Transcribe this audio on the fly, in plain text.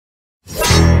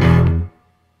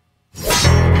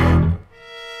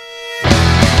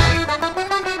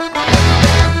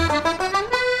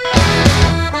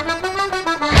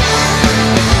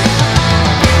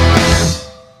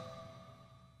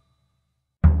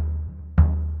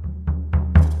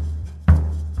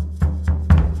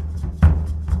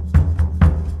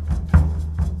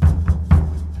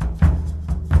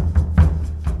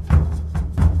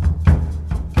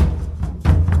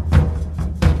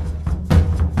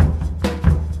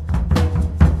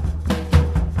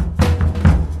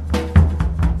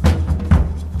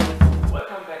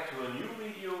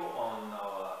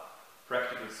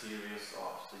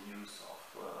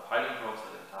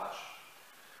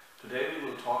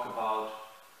talk about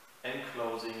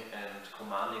enclosing and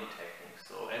commanding techniques.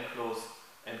 So enclose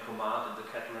and command in the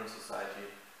Catalan society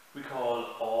we call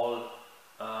all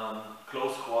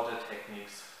close quarter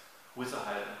techniques with a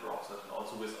Highland Broadsword and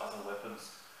also with other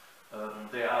weapons.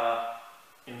 They are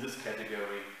in this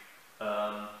category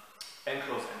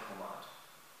enclose and command.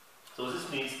 So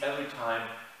this means every time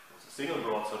with a single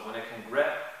broadsword, when I can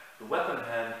grab the weapon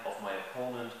hand of my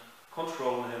opponent,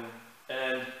 control him,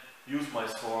 and use my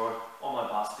sword or my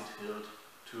Basket-Hilt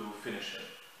to finish him.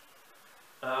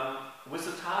 With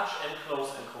the Targe,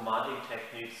 Enclose and commanding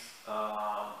techniques,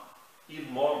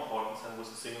 even more important than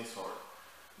with a single sword,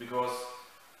 because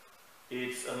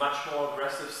it's a much more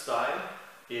aggressive style,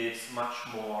 it's much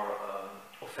more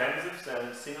offensive than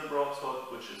a single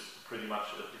broadsword, which is pretty much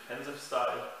a defensive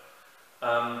style.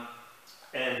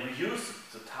 And we use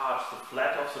the Targe, the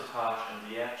flat of the Targe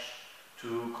and the edge,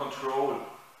 to control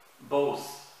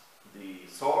both the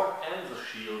sword and the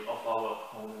shield of our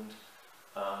opponent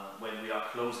when we are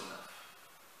close enough.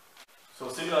 So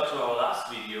similar to our last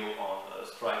video on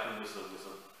striking with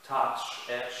a Targe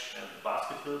edge and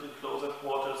Basket-Hilt in closer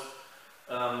quarters,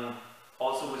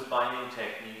 also with binding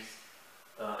techniques,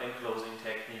 enclosing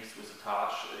techniques with a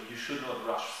Targe, you should not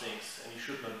rush things and you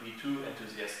should not be too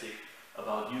enthusiastic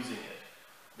about using it,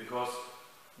 because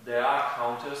there are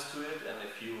counters to it, and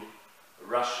if you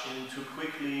rush in too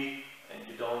quickly and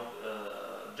you don't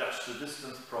judge the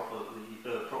distance properly,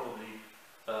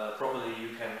 you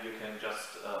can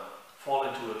just fall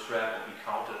into a trap or be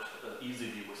countered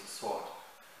easily with a sword,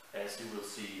 as you will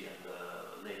see in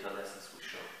the later lessons we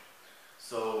show.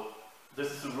 So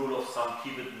this is the rule of thumb.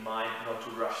 Keep it in mind not to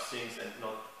rush things and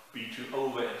not be too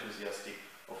over enthusiastic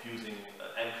of using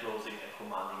enclosing and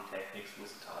commanding techniques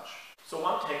with the Targe. So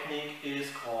one technique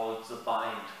is called the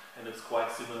bind, and it's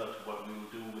quite similar to what we will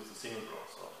do with the single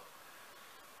broadsword.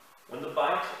 When the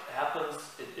bind happens,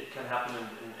 it can happen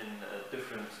in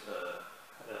different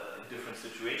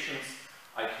situations.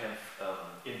 I can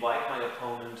invite my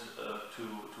opponent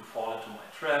to fall into my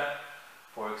trap.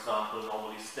 For example,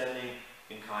 normally standing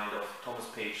in kind of Thomas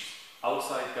Page's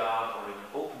outside guard or in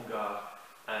an open guard,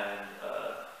 and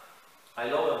I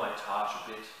lower my Targe a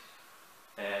bit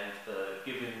and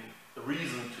give him a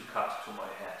reason to cut to my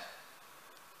head.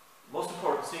 Most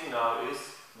important thing now is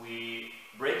we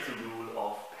break the rule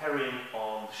of parrying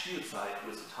on the shield side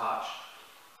with the Targe,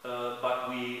 but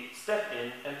we step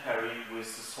in and parry with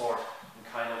the sword in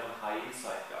kind of a high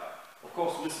inside guard. Of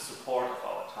course with the support of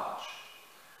our Targe.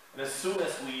 And as soon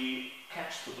as we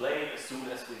catch the blade, as soon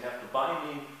as we have the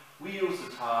binding, we use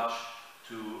the Targe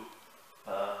to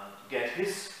get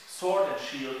his sword and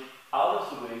shield out of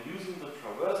the way, using the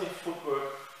traversing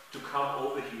footwork to come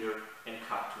over here and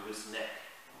cut to his neck.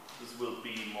 This will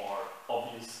be more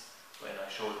obvious when I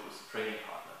show it with a training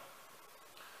partner.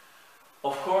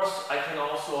 Of course, I can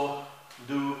also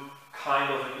do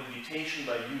kind of an invitation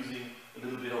by using a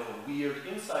little bit of a weird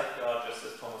inside guard, just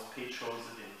as Thomas Page shows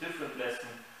it in a different lesson.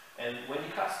 And when he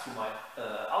cuts to my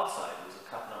outside with a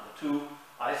cut number 2,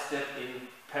 I step in,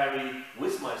 parry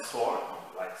with my sword, on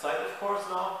the right side of course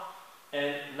now,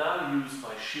 and now use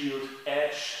my shield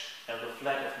edge and the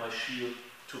flat of my shield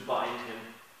to bind him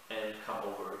and come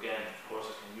over again. Of course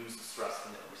I can use the thrust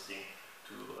and everything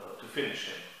to finish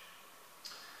him.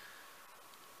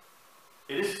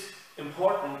 It is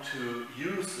important to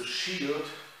use the shield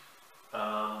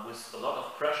with a lot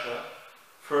of pressure.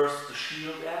 First the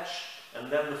shield edge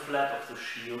and then the flat of the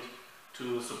shield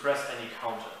to suppress any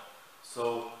counter.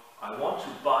 So I want to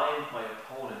bind my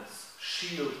opponent's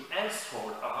shield and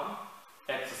sword arm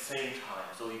at the same time,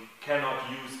 so he cannot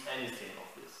use anything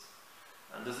of this.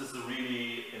 And this is a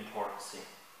really important thing.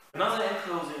 Another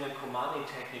enclosing and commanding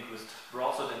technique with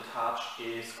broadsword and Targe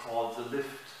is called the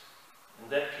lift. In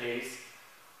that case,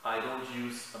 I don't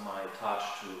use my Targe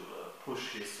to push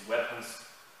his weapons,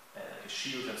 his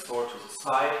shield and sword to the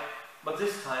side, but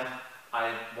this time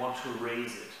I want to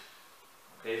raise it.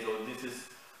 Okay, so this is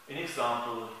an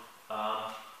example.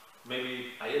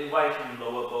 Maybe I invite him to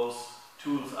lower both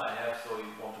tools I have, so he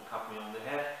want to cut me on the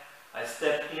head. I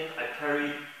step in, I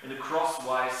parry in a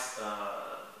crosswise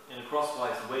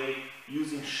way,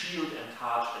 using shield and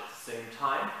Targe at the same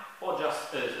time, or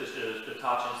just the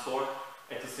Targe and sword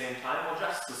at the same time, or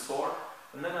just the sword,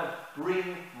 and then I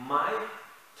bring my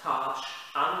Targe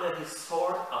under his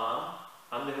sword arm,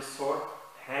 under his sword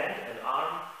hand and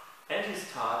arm, and his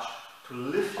Targe to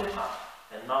lift him up.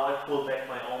 And now I pull back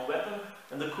my own weapon,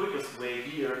 and the quickest way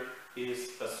here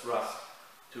is a thrust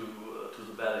to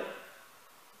the belly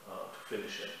to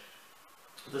finish him.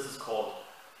 This is called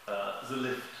the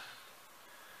lift.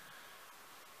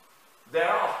 There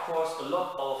are of course a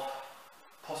lot of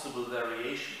possible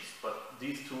variations, but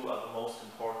these two are the most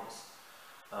important.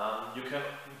 You can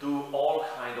do all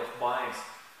kind of binds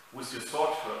with your sword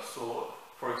thrust. So,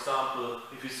 for example,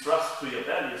 if you thrust to your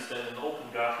belly, you stand in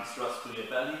open guard, you thrust to your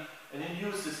belly, and then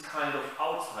use this kind of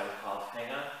outside half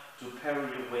hanger to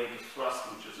parry away the thrust,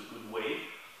 which is a good way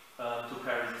to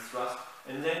parry the thrust.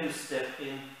 And then you step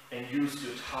in and use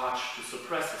your Targe to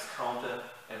suppress his counter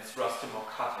and thrust him or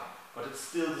cut him. But it's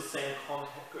still the same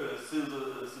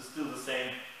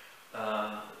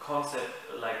concept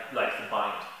like the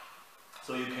bind.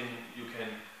 So you can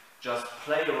just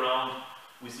play around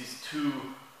with these two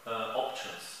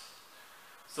options.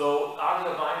 So are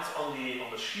there binds on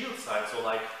the shield side? So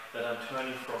like that I'm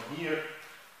turning from here.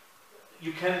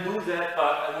 You can do that,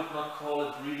 but I would not call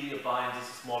it really a bind. This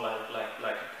is more like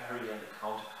a parry and a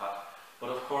counter cut. But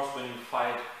of course, when you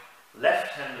fight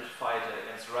left-handed fighter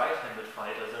against right-handed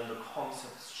fighter, then the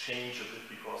concepts change a bit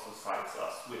because the sides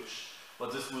are switched.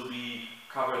 But this will be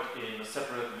covered in a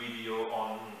separate video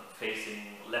on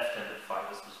facing left-handed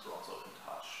fighters with broadsword and